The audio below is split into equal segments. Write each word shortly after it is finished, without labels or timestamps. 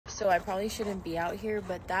So I probably shouldn't be out here,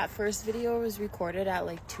 but that first video was recorded at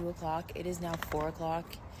like 2 o'clock. It is now 4 o'clock,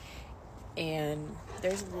 and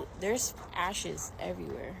there's ashes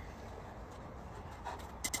everywhere.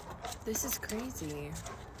 This is crazy.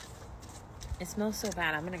 It smells so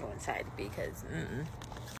bad. I'm gonna go inside because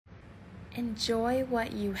Enjoy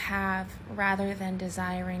what you have rather than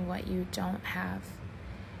desiring what you don't have.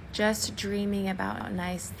 Just dreaming about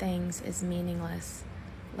nice things is meaningless,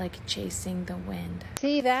 like chasing the wind.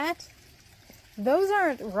 See that? Those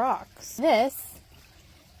aren't rocks. This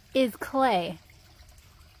is clay.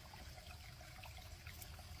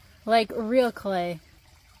 Like real clay.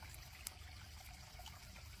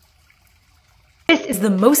 This is the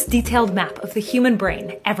most detailed map of the human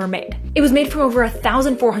brain ever made. It was made from over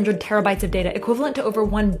 1,400 terabytes of data, equivalent to over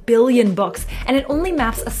 1 billion books, and it only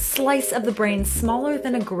maps a slice of the brain smaller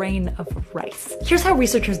than a grain of rice. Here's how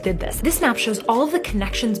researchers did this. This map shows all of the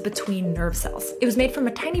connections between nerve cells. It was made from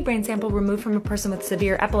a tiny brain sample removed from a person with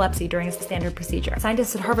severe epilepsy during a standard procedure.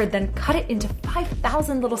 Scientists at Harvard then cut it into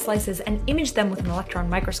 5,000 little slices and imaged them with an electron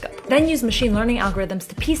microscope. Then used machine learning algorithms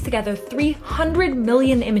to piece together 300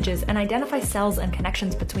 million images and identify cells and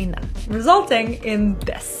connections between them, resulting in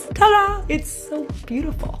this. Ta-da! It's so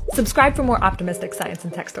beautiful. Subscribe for more optimistic science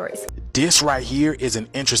and tech stories. This right here is an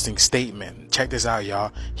interesting statement. Check this out,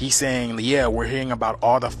 y'all. He's saying, yeah, we're hearing about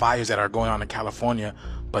all the fires that are going on in California,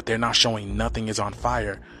 but they're not showing nothing is on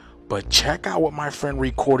fire. But check out what my friend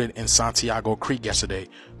recorded in Santiago Creek yesterday,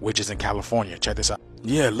 which is in California. Check this out.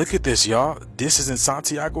 Yeah, look at this, y'all. This is in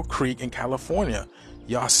Santiago Creek in California.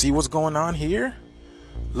 Y'all see what's going on here?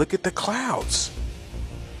 Look at the clouds.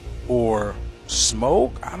 Or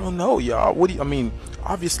smoke? I don't know, y'all. What do you, I mean,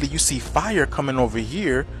 obviously you see fire coming over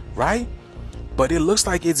here, right? But it looks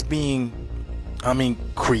like it's being,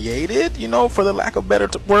 created, you know, for the lack of better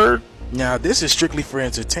word. Now, this is strictly for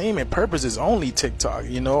entertainment purposes only, TikTok.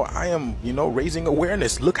 You know, I am, raising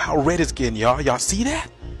awareness. Look how red it's getting, y'all. Y'all see that?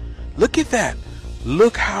 Look at that.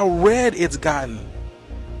 Look how red it's gotten.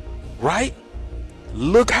 Right?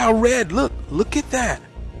 Look how red. Look at that.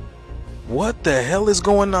 What the hell is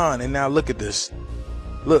going on? And now look at this.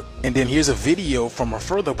 Look, and then here's a video from a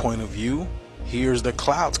further point of view. Here's the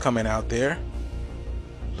clouds coming out there.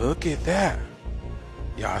 Look at that.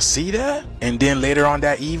 Y'all see that? And then later on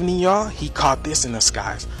that evening, y'all, he caught this in the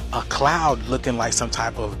skies. A cloud looking like some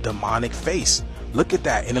type of demonic face. Look at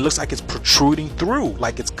that. And it looks like it's protruding through,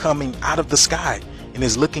 like it's coming out of the sky and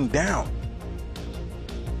is looking down.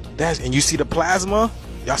 And you see the plasma?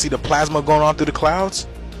 Y'all see the plasma going on through the clouds?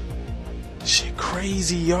 Shit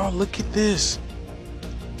crazy, y'all. Look at this.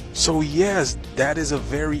 So yes, that is a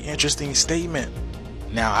very interesting statement.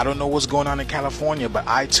 Now, I don't know what's going on in California, but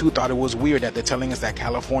I too thought it was weird that they're telling us that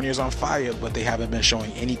California is on fire, but they haven't been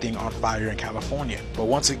showing anything on fire in California. But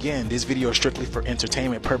once again, this video is strictly for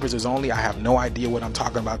entertainment purposes only. I have no idea what I'm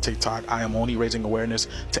talking about, TikTok. I am only raising awareness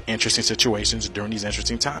to interesting situations during these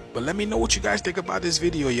interesting times. But let me know what you guys think about this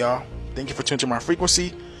video, y'all. Thank you for tuning to my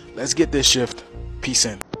frequency. Let's get this shift. Peace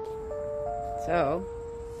in. So,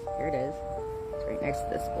 here it is. It's right next to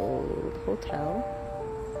this old hotel.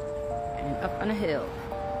 And up on a hill.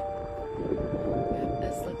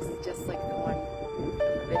 this looks just like the one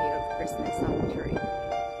video of the person I saw on the tree.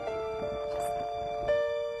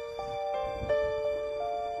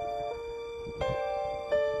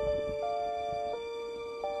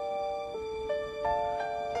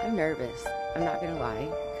 I'm nervous. I'm not gonna lie,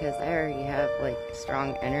 because I already have like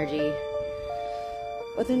strong energy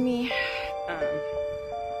within me.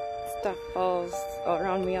 Stuff falls all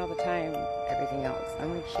around me all the time. Everything else,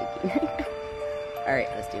 I'm like shaking. All right,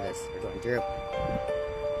 let's do this. We're going through.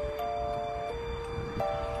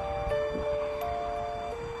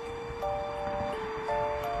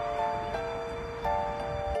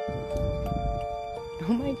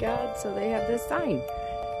 Oh my God! So they have this sign.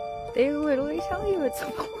 They literally tell you it's a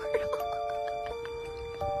portal.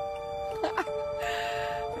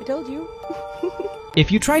 I told you. If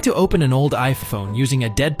you try to open an old iPhone using a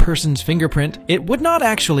dead person's fingerprint, it would not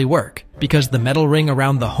actually work, because the metal ring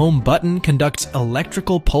around the home button conducts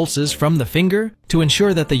electrical pulses from the finger to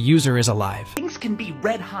ensure that the user is alive. Things can be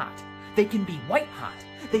red hot, they can be white hot,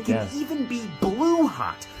 they can even be blue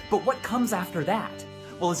hot, but what comes after that?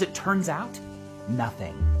 Well, as it turns out,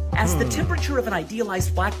 nothing. As the temperature of an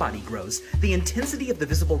idealized blackbody grows, the intensity of the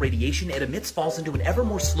visible radiation it emits falls into an ever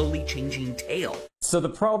more slowly changing tail. So the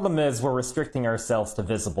problem is we're restricting ourselves to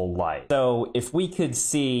visible light. So if we could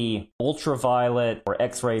see ultraviolet or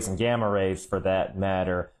X-rays and gamma rays for that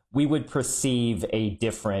matter, we would perceive a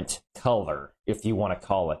different color, if you want to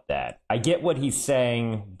call it that. I get what he's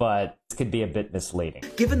saying, but this could be a bit misleading.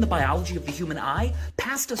 Given the biology of the human eye,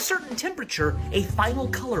 past a certain temperature, a final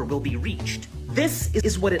color will be reached. This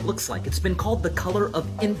is what it looks like. It's been called the color of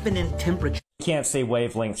infinite temperature. You can't see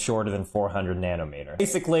wavelength shorter than 400 nanometer.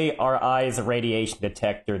 Basically, our eye is a radiation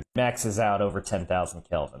detector that maxes out over 10,000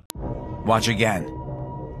 Kelvin. Watch again.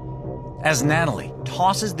 As Natalie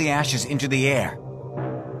tosses the ashes into the air,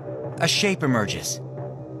 a shape emerges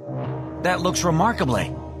that looks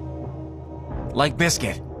remarkably like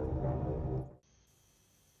biscuit.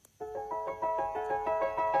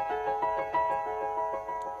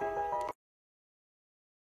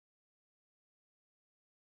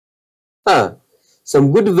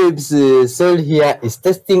 Some good vibes soul here is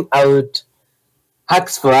testing out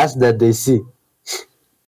hacks for us that they see.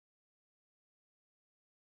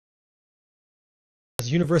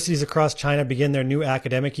 As universities across China begin their new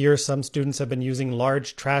academic year, some students have been using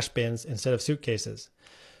large trash bins instead of suitcases.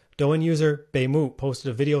 Douyin user Beimu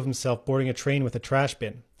posted a video of himself boarding a train with a trash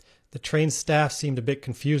bin. The train's staff seemed a bit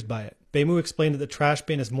confused by it. Beimu explained that the trash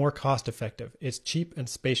bin is more cost-effective. It's cheap and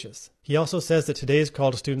spacious. He also says that today's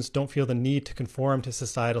college students don't feel the need to conform to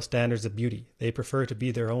societal standards of beauty. They prefer to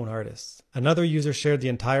be their own artists. Another user shared the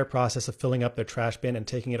entire process of filling up their trash bin and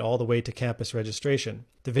taking it all the way to campus registration.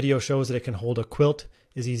 The video shows that it can hold a quilt,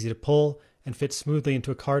 is easy to pull, and fits smoothly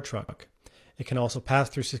into a car trunk. It can also pass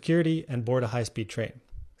through security and board a high-speed train.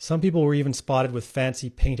 Some people were even spotted with fancy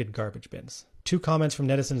painted garbage bins. 2 comments from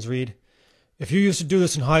netizens read, "If you used to do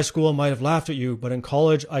this in high school, I might have laughed at you, but in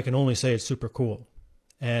college, I can only say it's super cool."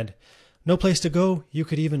 And, "No place to go, you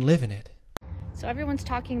could even live in it." So everyone's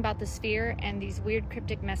talking about the sphere and these weird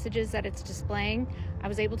cryptic messages that it's displaying. I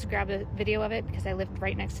was able to grab a video of it because I lived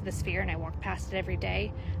right next to the sphere and I walk past it every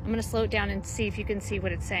day. I'm going to slow it down and see if you can see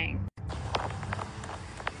what it's saying.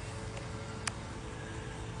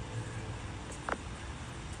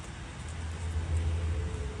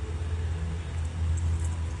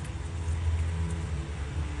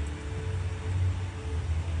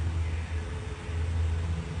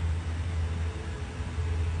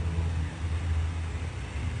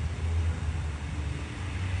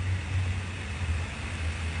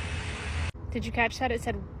 Did you catch that? It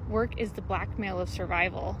said, work is the blackmail of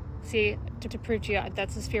survival. See, to prove to you,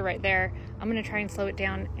 that's the sphere right there. I'm gonna try and slow it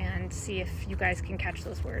down and see if you guys can catch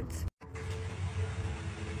those words.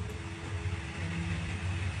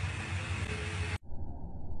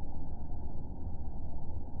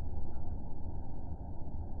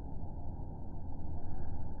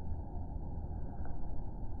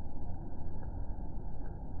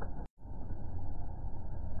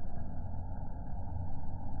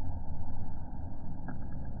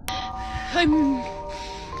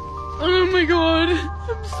 Oh my god,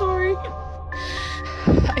 I'm sorry.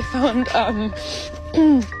 I found,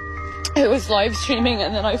 it was live streaming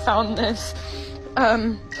and then I found this,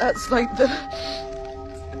 that's like the,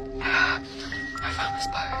 I found this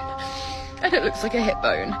bone. And it looks like a hip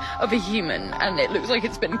bone of a human and it looks like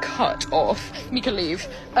it's been cut off. You can leave.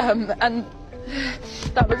 And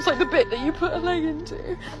that looks like the bit that you put a leg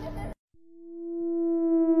into.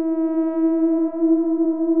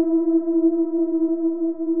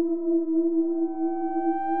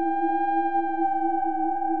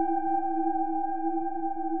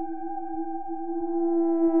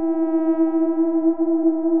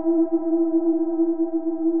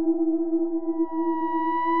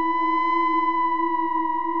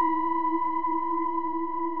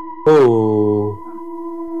 Oh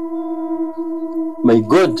my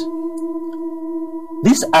god,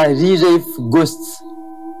 these are real-life ghosts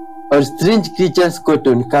or strange creatures caught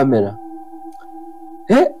on camera.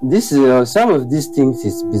 Hey, some of these things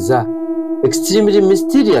is bizarre, extremely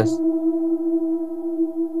mysterious.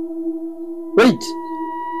 Wait,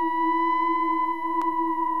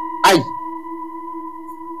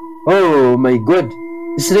 oh my god,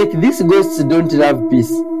 it's like these ghosts don't love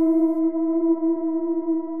peace.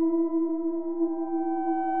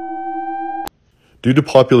 Due to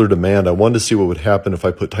popular demand, I wanted to see what would happen if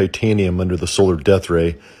I put titanium under the solar death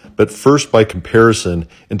ray. But first, by comparison,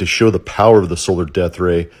 and to show the power of the solar death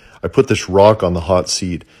ray, I put this rock on the hot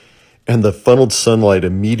seat, and the funneled sunlight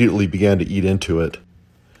immediately began to eat into it.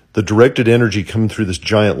 The directed energy coming through this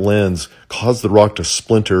giant lens caused the rock to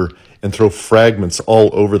splinter and throw fragments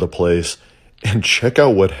all over the place. And check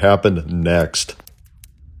out what happened next.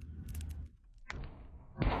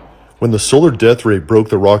 When the solar death ray broke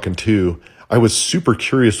the rock in two, I was super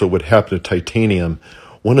curious what would happen to titanium,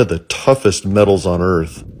 one of the toughest metals on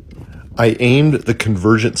Earth. I aimed the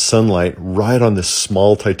convergent sunlight right on this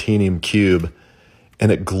small titanium cube,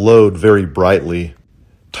 and it glowed very brightly.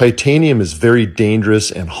 Titanium is very dangerous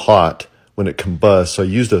and hot when it combusts, so I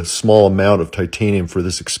used a small amount of titanium for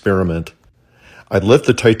this experiment. I left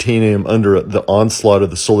the titanium under the onslaught of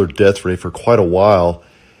the solar death ray for quite a while,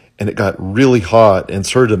 and it got really hot and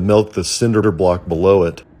started to melt the cinder block below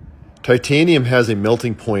it. Titanium has a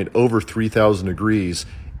melting point over 3,000 degrees,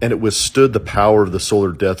 and it withstood the power of the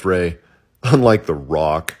solar death ray, unlike the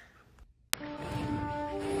rock.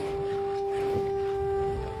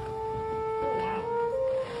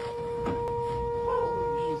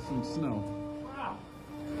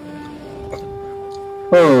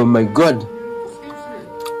 Oh my god.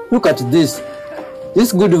 Look at this.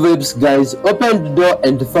 This good vibes guys opened the door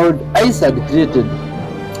and found ice had created.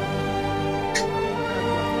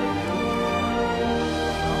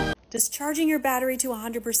 Does charging your battery to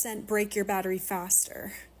 100% break your battery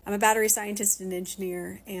faster? I'm a battery scientist and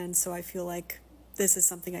engineer, and so I feel like this is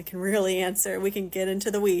something I can really answer. We can get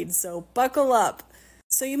into the weeds, so buckle up.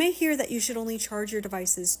 So you may hear that you should only charge your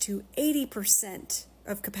devices to 80%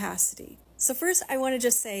 of capacity. So first, I want to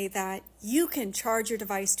just say that you can charge your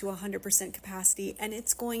device to 100% capacity and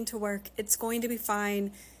it's going to work. It's going to be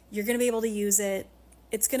fine. You're going to be able to use it.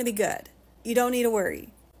 It's going to be good. You don't need to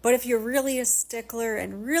worry. But if you're really a stickler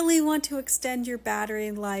and really want to extend your battery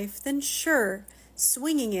life, then sure,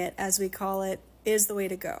 swinging it, as we call it, is the way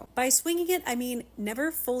to go. By swinging it, I mean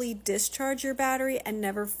never fully discharge your battery and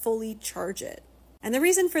never fully charge it. And the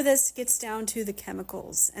reason for this gets down to the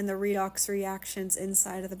chemicals and the redox reactions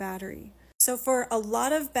inside of the battery. So for a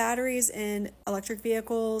lot of batteries in electric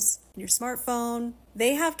vehicles, in your smartphone,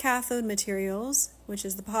 they have cathode materials, which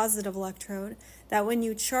is the positive electrode, that when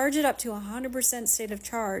you charge it up to 100% state of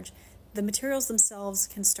charge, the materials themselves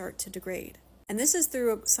can start to degrade. And this is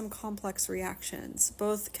through some complex reactions,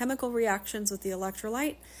 both chemical reactions with the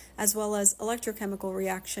electrolyte, as well as electrochemical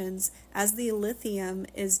reactions as the lithium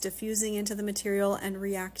is diffusing into the material and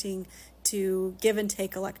reacting to give and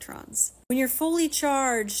take electrons. When you're fully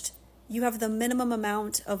charged, you have the minimum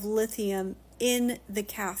amount of lithium in the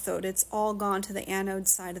cathode. It's all gone to the anode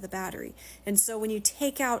side of the battery. And so when you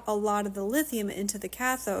take out a lot of the lithium into the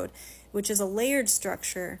cathode, which is a layered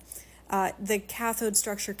structure, the cathode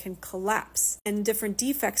structure can collapse and different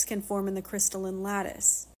defects can form in the crystalline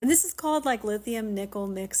lattice. And this is called like lithium nickel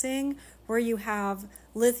mixing, where you have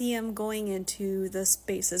lithium going into the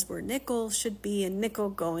spaces where nickel should be and nickel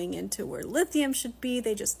going into where lithium should be.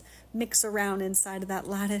 They just mix around inside of that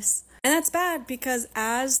lattice. And that's bad because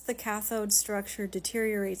as the cathode structure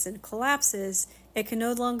deteriorates and collapses, it can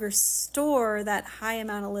no longer store that high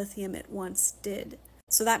amount of lithium it once did.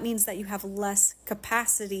 So that means that you have less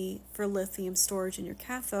capacity for lithium storage in your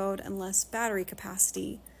cathode and less battery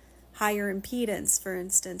capacity, higher impedance, for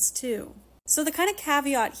instance, too. So the kind of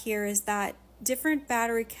caveat here is that different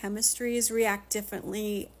battery chemistries react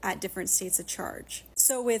differently at different states of charge.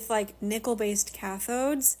 So with like nickel-based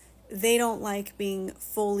cathodes, they don't like being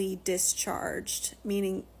fully discharged,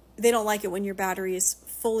 meaning they don't like it when your battery is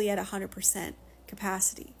fully at 100%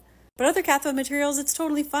 capacity. But other cathode materials, it's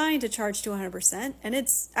totally fine to charge to 100%, and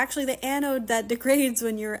it's actually the anode that degrades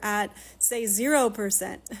when you're at, say,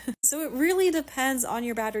 0%. So it really depends on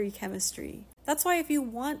your battery chemistry. That's why if you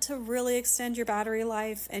want to really extend your battery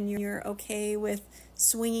life and you're okay with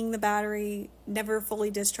swinging the battery, never fully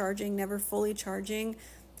discharging, never fully charging,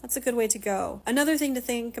 that's a good way to go. Another thing to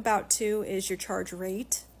think about too is your charge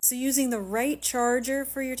rate. So using the right charger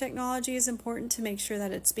for your technology is important to make sure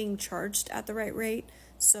that it's being charged at the right rate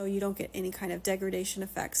so you don't get any kind of degradation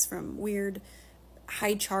effects from weird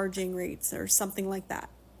high charging rates or something like that.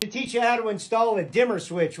 To teach you how to install a dimmer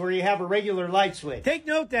switch where you have a regular light switch. Take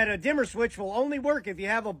note that a dimmer switch will only work if you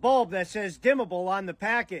have a bulb that says dimmable on the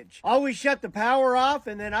package. Always shut the power off,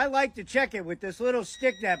 and then I like to check it with this little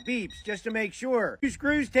stick that beeps just to make sure. 2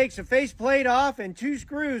 screws takes the faceplate off, and 2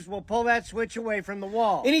 screws will pull that switch away from the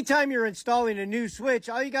wall. Anytime you're installing a new switch,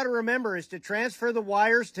 all you got to remember is to transfer the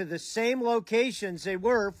wires to the same locations they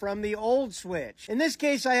were from the old switch. In this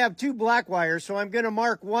case, I have 2 black wires, so I'm going to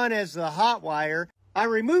mark one as the hot wire. I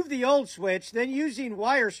remove the old switch, then using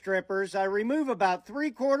wire strippers, I remove about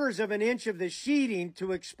 3/4 of an inch of the sheeting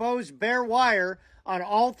to expose bare wire on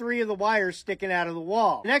all 3 of the wires sticking out of the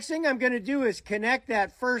wall. The next thing I'm going to do is connect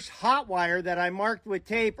that first hot wire that I marked with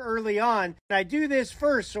tape early on. And I do this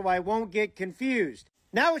first so I won't get confused.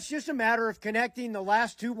 Now it's just a matter of connecting the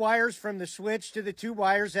last 2 wires from the switch to the 2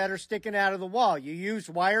 wires that are sticking out of the wall. You use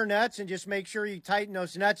wire nuts and just make sure you tighten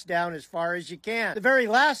those nuts down as far as you can. The very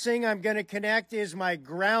last thing I'm going to connect is my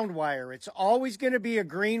ground wire. It's always going to be a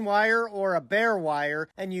green wire or a bare wire,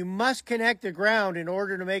 and you must connect the ground in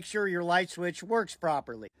order to make sure your light switch works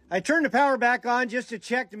properly. I turn the power back on just to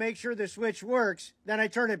check to make sure the switch works. Then I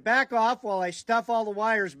turn it back off while I stuff all the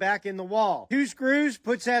wires back in the wall. 2 screws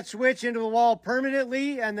puts that switch into the wall permanently,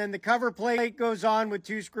 and then the cover plate goes on with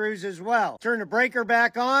 2 screws as well. Turn the breaker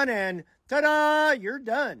back on and ta-da, you're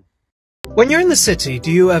done. When you're in the city,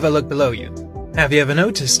 do you ever look below you? Have you ever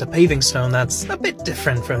noticed a paving stone that's a bit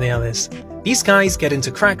different from the others? These guys get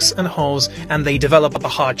into cracks and holes, and they develop a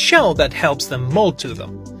hard shell that helps them mold to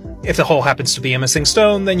them. If the hole happens to be a missing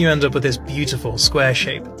stone, then you end up with this beautiful square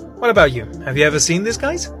shape. What about you? Have you ever seen these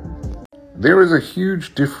guys? There is a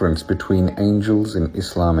huge difference between angels in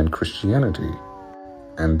Islam and Christianity,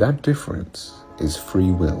 and that difference is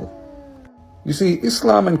free will. You see,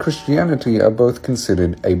 Islam and Christianity are both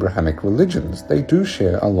considered Abrahamic religions. They do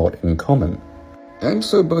share a lot in common. And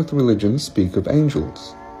so both religions speak of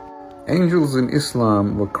angels. Angels in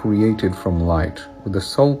Islam were created from light with the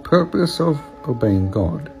sole purpose of obeying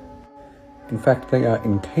God. In fact, they are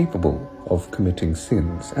incapable of committing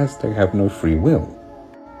sins as they have no free will.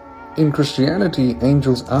 In Christianity,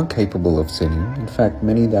 angels are capable of sinning. In fact,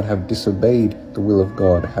 many that have disobeyed the will of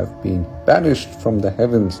God have been banished from the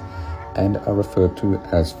heavens and are referred to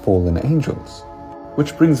as fallen angels.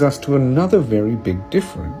 Which brings us to another very big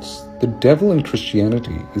difference. The devil in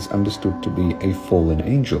Christianity is understood to be a fallen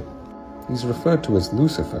angel. He's referred to as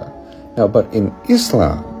Lucifer. Now, but in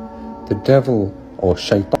Islam, the devil or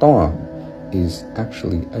shaitan is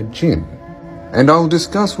actually a jinn. And I'll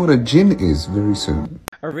discuss what a jinn is very soon.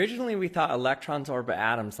 Originally, we thought electrons orbit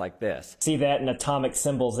atoms like this. See that in atomic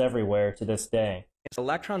symbols everywhere to this day.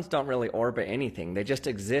 Electrons don't really orbit anything. They just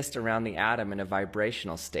exist around the atom in a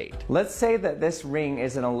vibrational state. Let's say that this ring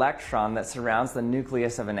is an electron that surrounds the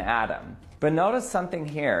nucleus of an atom. But notice something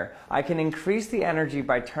here. I can increase the energy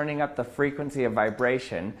by turning up the frequency of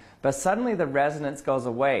vibration, but suddenly the resonance goes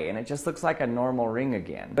away and it just looks like a normal ring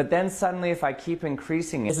again. But then suddenly if I keep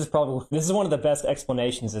increasing it... This is one of the best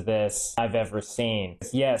explanations of this I've ever seen.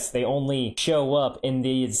 Yes, they only show up in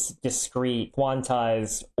these discrete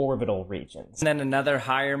quantized orbital regions. And then another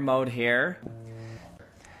higher mode here.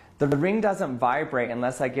 The ring doesn't vibrate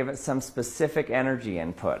unless I give it some specific energy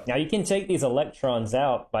input. Now you can take these electrons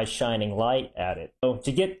out by shining light at it. So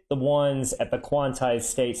to get the ones at the quantized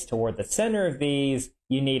states toward the center of these,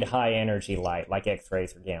 you need high energy light like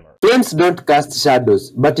X-rays or gamma. Flames don't cast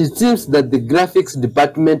shadows, but it seems that the graphics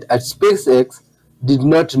department at SpaceX did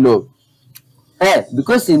not know.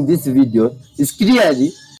 Because in this video, it's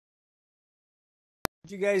clearly...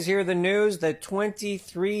 Did you guys hear the news that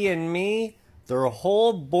 23andMe, their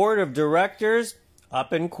whole board of directors,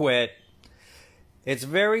 up and quit? It's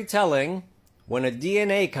very telling when a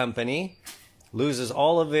DNA company loses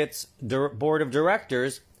all of its board of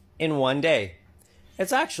directors in one day.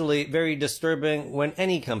 It's actually very disturbing when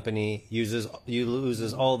any company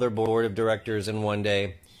loses all their board of directors in one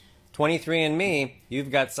day. 23andMe, you've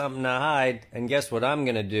got something to hide, and guess what I'm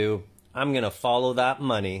going to do? I'm going to follow that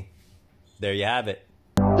money. There you have it.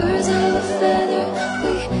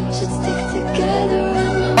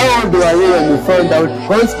 How old were you when you found out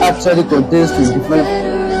corn actually contains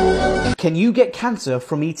 25? Can you get cancer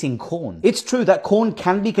from eating corn? It's true that corn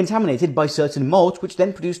can be contaminated by certain malts which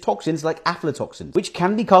then produce toxins like aflatoxin, which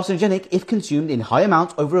can be carcinogenic if consumed in high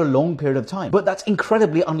amounts over a long period of time. But that's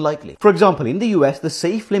incredibly unlikely. For example, in the US, the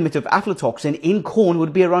safe limit of aflatoxin in corn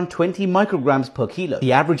would be around 20 micrograms per kilo.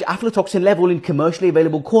 The average aflatoxin level in commercially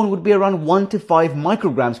available corn would be around 1 to 5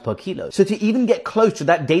 micrograms per kilo. So to even get close to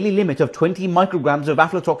that daily limit of 20 micrograms of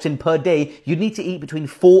aflatoxin per day, you'd need to eat between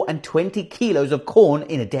 4 and 20 kilos of corn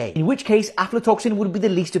in a day. In which case, aflatoxin would be the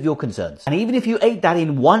least of your concerns. And even if you ate that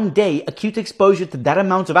in one day, acute exposure to that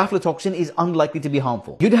amount of aflatoxin is unlikely to be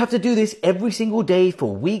harmful. You'd have to do this every single day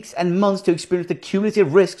for weeks and months to experience the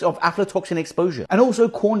cumulative risks of aflatoxin exposure. And also,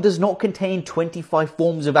 corn does not contain 25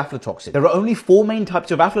 forms of aflatoxin. There are only 4 main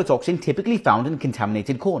types of aflatoxin typically found in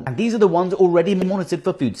contaminated corn, and these are the ones already monitored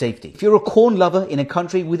for food safety. If you're a corn lover in a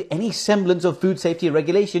country with any semblance of food safety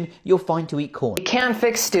regulation, you're fine to eat corn. You can't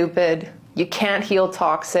fix stupid. You can't heal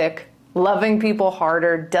toxic. Loving people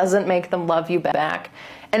harder doesn't make them love you back.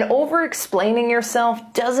 And over-explaining yourself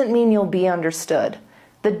doesn't mean you'll be understood.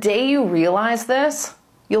 The day you realize this,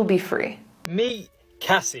 you'll be free. Meet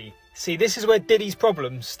Cassie. See, this is where Diddy's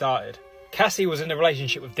problems started. Cassie was in a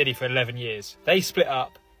relationship with Diddy for 11 years. They split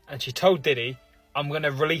up, and she told Diddy, I'm going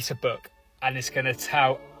to release a book, and it's going to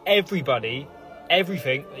tell everybody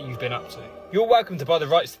everything that you've been up to. You're welcome to buy the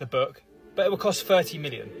rights to the book, but it will cost 30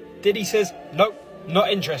 million. Diddy says, nope,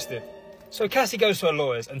 not interested. So Cassie goes to her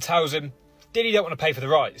lawyers and tells him, Diddy don't want to pay for the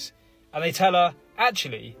rights. And they tell her,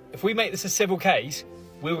 actually, if we make this a civil case,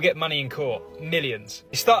 we will get money in court, millions.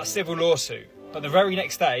 They start a civil lawsuit, but the very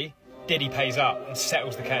next day, Diddy pays up and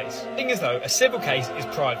settles the case. The thing is though, a civil case is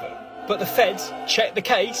private, but the feds check the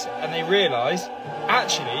case and they realise,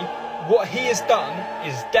 actually, what he has done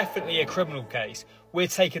is definitely a criminal case. We're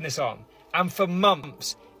taking this on. And for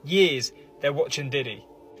months, years, they're watching Diddy,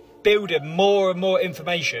 building more and more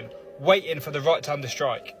information, waiting for the right time to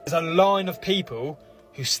strike. There's a line of people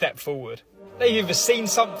who step forward. They've either seen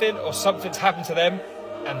something or something's happened to them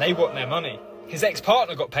and they want their money. His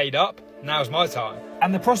ex-partner got paid up, now's my time.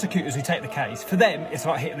 And the prosecutors who take the case, for them, it's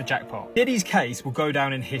like hitting the jackpot. Diddy's case will go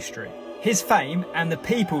down in history. His fame and the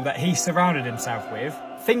people that he surrounded himself with,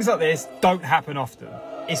 things like this don't happen often.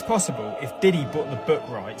 It's possible if Diddy bought the book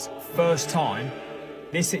rights first time,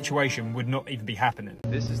 this situation would not even be happening.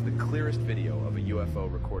 This is the clearest video of a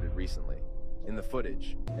UFO recorded recently. In the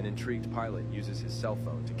footage, an intrigued pilot uses his cell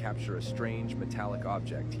phone to capture a strange metallic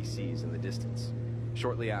object he sees in the distance.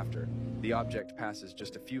 Shortly after, the object passes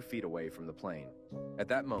just a few feet away from the plane. At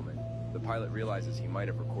that moment, the pilot realizes he might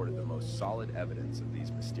have recorded the most solid evidence of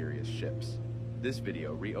these mysterious ships. This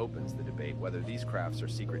video reopens the debate whether these crafts are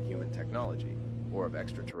secret human technology or of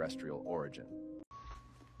extraterrestrial origin.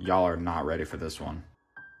 Y'all are not ready for this one.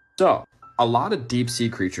 So, a lot of deep sea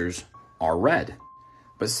creatures are red.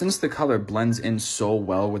 But since the color blends in so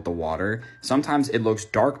well with the water, sometimes it looks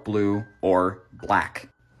dark blue or black.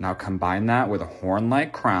 Now combine that with a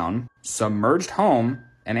horn-like crown, submerged home,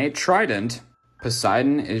 and a trident,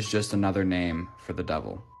 Poseidon is just another name for the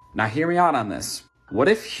devil. Now hear me out on this. What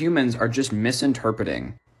if humans are just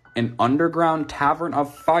misinterpreting an underground tavern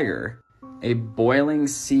of fire, a boiling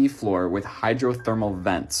seafloor with hydrothermal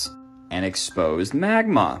vents, and exposed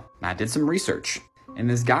magma? I did some research, and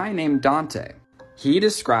this guy named Dante, he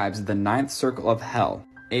describes the ninth circle of hell,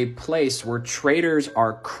 a place where traitors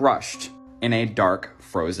are crushed in a dark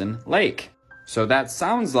frozen lake. So that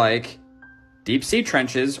sounds like deep sea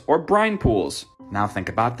trenches or brine pools. Now think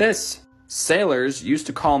about this. Sailors used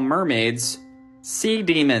to call mermaids sea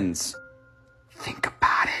demons. Think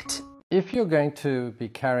about it. If you're going to be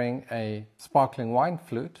carrying a sparkling wine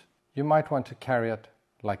flute, you might want to carry it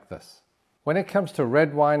like this. When it comes to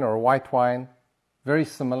red wine or white wine, very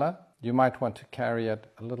similar. You might want to carry it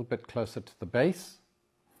a little bit closer to the base,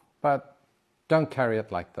 but don't carry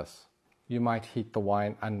it like this. You might heat the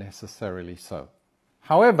wine unnecessarily so.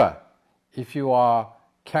 However, if you are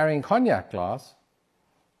carrying cognac glass,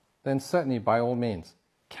 then certainly by all means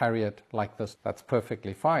carry it like this. That's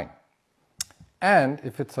perfectly fine. And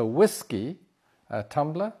if it's a whiskey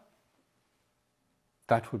tumbler,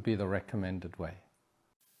 that would be the recommended way.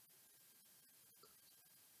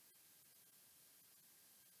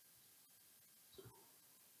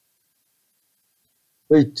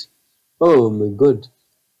 Wait. Oh my god.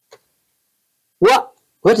 What?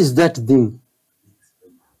 What is that thing?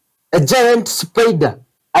 A giant spider.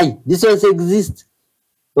 Aye, this ones exist.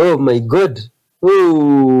 Oh my god.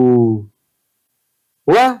 Oh.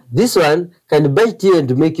 What? This one can bite you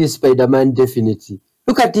and make you Spider-Man definitely.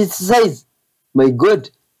 Look at its size. My god.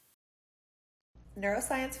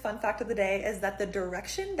 Neuroscience fun fact of the day is that the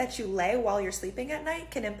direction that you lay while you're sleeping at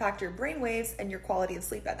night can impact your brain waves and your quality of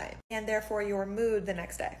sleep at night, and therefore your mood the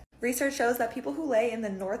next day. Research shows that people who lay in the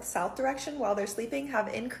north-south direction while they're sleeping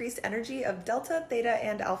have increased energy of delta, theta,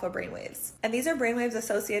 and alpha brainwaves. And these are brainwaves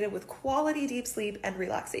associated with quality deep sleep and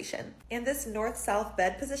relaxation. And this north-south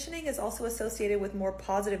bed positioning is also associated with more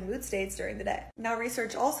positive mood states during the day. Now,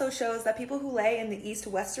 research also shows that people who lay in the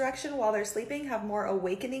east-west direction while they're sleeping have more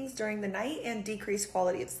awakenings during the night and decreased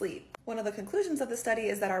quality of sleep. One of the conclusions of the study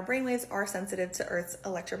is that our brainwaves are sensitive to Earth's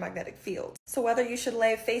electromagnetic field. So whether you should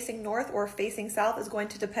lay facing north or facing south is going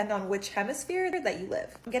to depend on which hemisphere that you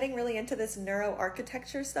live. I'm getting really into this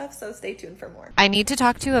neuroarchitecture stuff, so stay tuned for more. I need to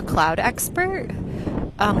talk to a cloud expert.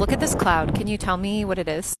 Look at this cloud. Can you tell me what it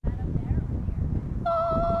is?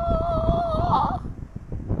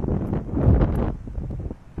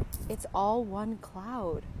 It's all one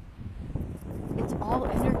cloud. It's all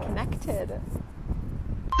interconnected.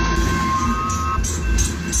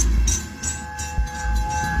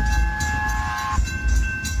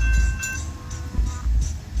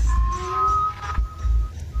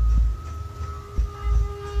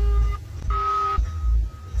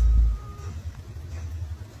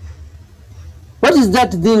 What is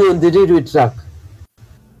that thing on the railway track?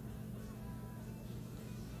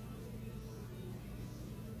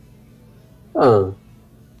 Oh.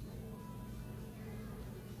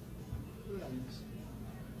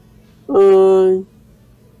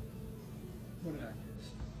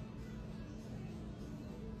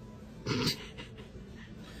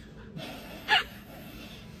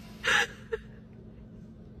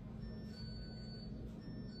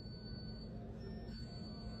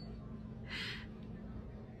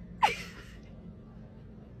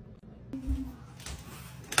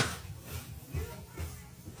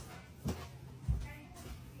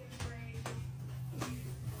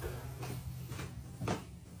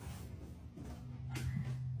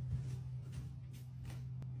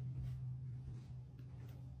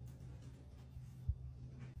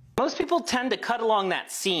 Most people tend to cut along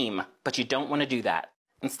that seam, but you don't want to do that.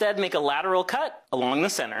 Instead, make a lateral cut along the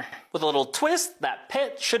center. With a little twist, that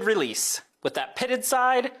pit should release. With that pitted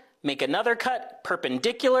side, make another cut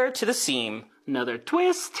perpendicular to the seam. Another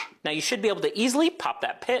twist. Now you should be able to easily pop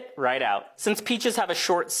that pit right out. Since peaches have a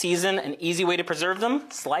short season, an easy way to preserve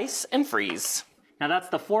them, slice and freeze. Now that's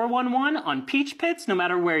the 411 on peach pits no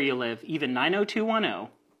matter where you live, even 90210.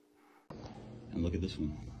 And look at this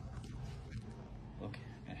one. Look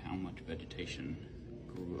at how much vegetation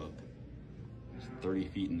grew up. It's 30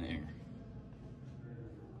 feet in the air.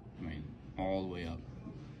 I mean, all the way up.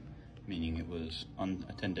 Meaning it was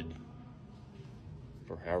unattended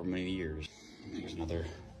for however many years. There's another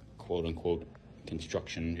quote-unquote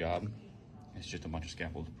construction job. It's just a bunch of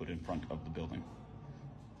scaffolds put in front of the building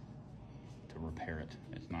to repair it.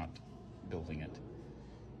 It's not building it.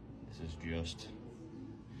 This is just,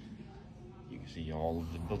 you can see all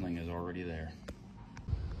of the building is already there.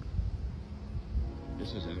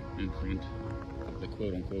 This is in front of the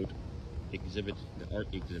quote-unquote exhibit, the art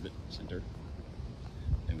exhibit center.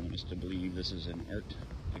 They want us to believe this is an art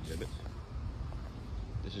exhibit.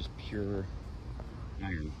 This is pure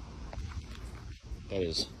iron. That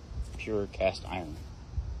is pure cast iron.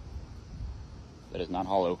 That is not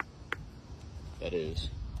hollow. That is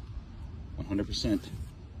 100%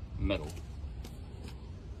 metal.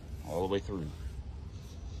 All the way through.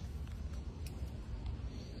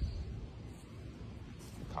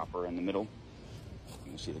 The copper in the middle.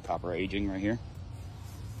 You can see the copper aging right here.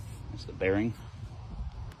 That's the bearing.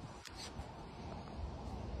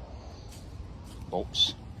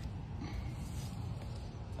 Bolts.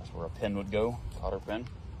 That's where a pin would go, cotter pin.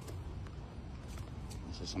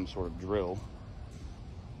 This is some sort of drill,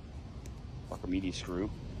 Archimedes screw,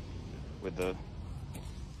 with the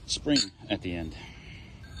spring at the end.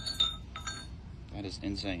 That is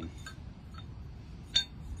insane.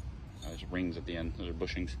 There's rings at the end, those are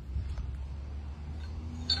bushings.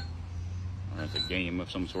 That's a game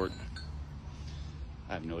of some sort.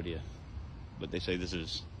 I have no idea. But they say this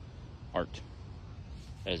is art.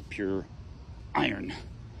 That is pure iron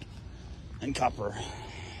and copper.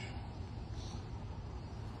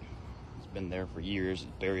 It's been there for years.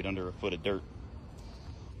 It's buried under a foot of dirt.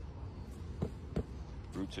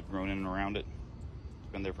 Roots have grown in and around it.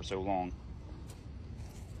 It's been there for so long.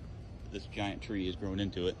 This giant tree has grown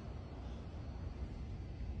into it.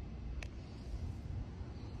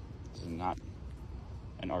 This is not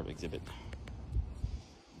an art exhibit.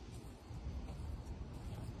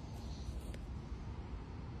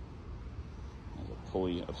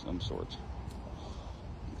 Pulley of some sort.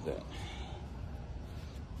 Look at that.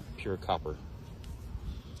 Pure copper.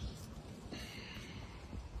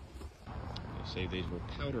 They say these were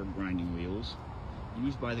powder grinding wheels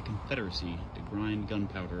used by the Confederacy to grind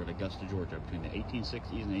gunpowder at Augusta, Georgia between the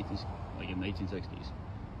 1860s and in the 1860s.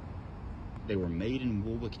 They were made in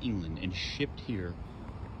Woolwich, England and shipped here.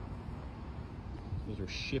 Those were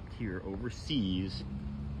shipped here overseas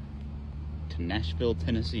to Nashville,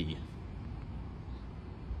 Tennessee.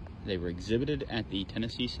 They were exhibited at the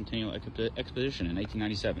Tennessee Centennial Exposition in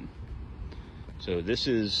 1897. So this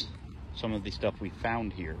is some of the stuff we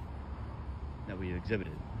found here that we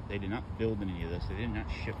exhibited. They did not build any of this. They did not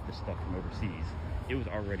ship this stuff from overseas. It was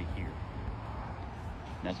already here.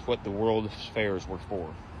 And that's what the World Fairs were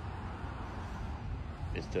for,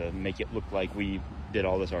 is to make it look like we did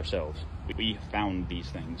all this ourselves. We found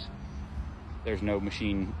these things. There's no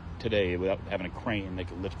machine today without having a crane that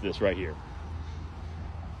could lift this right here.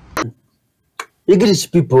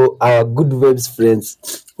 English people, our good vibes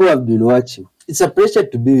friends who have been watching, it's a pleasure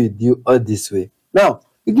to be with you all this way. Now,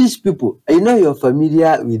 English people, I know you're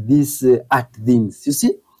familiar with these art things, you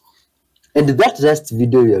see? And that last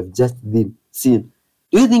video you have just seen,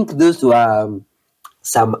 do you think those were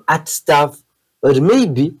some art stuff, or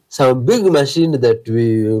maybe some big machine that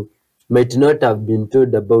we might not have been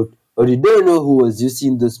told about, or you don't know who was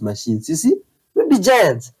using those machines, you see? Maybe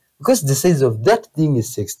giants, because the size of that thing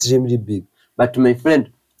is extremely big. But my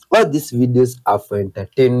friend, all these videos are for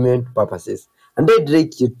entertainment purposes, and I'd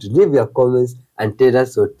like you to leave your comments and tell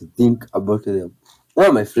us what to think about them.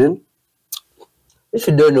 Now, my friend, if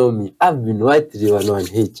you don't know me, I've been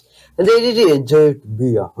Y311H, and I really enjoy to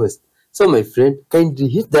be your host. So, my friend, kindly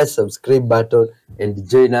hit that subscribe button and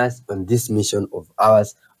join us on this mission of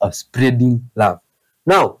ours of spreading love.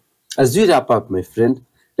 Now, as we wrap up, my friend,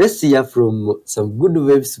 let's hear from some good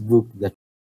waves book that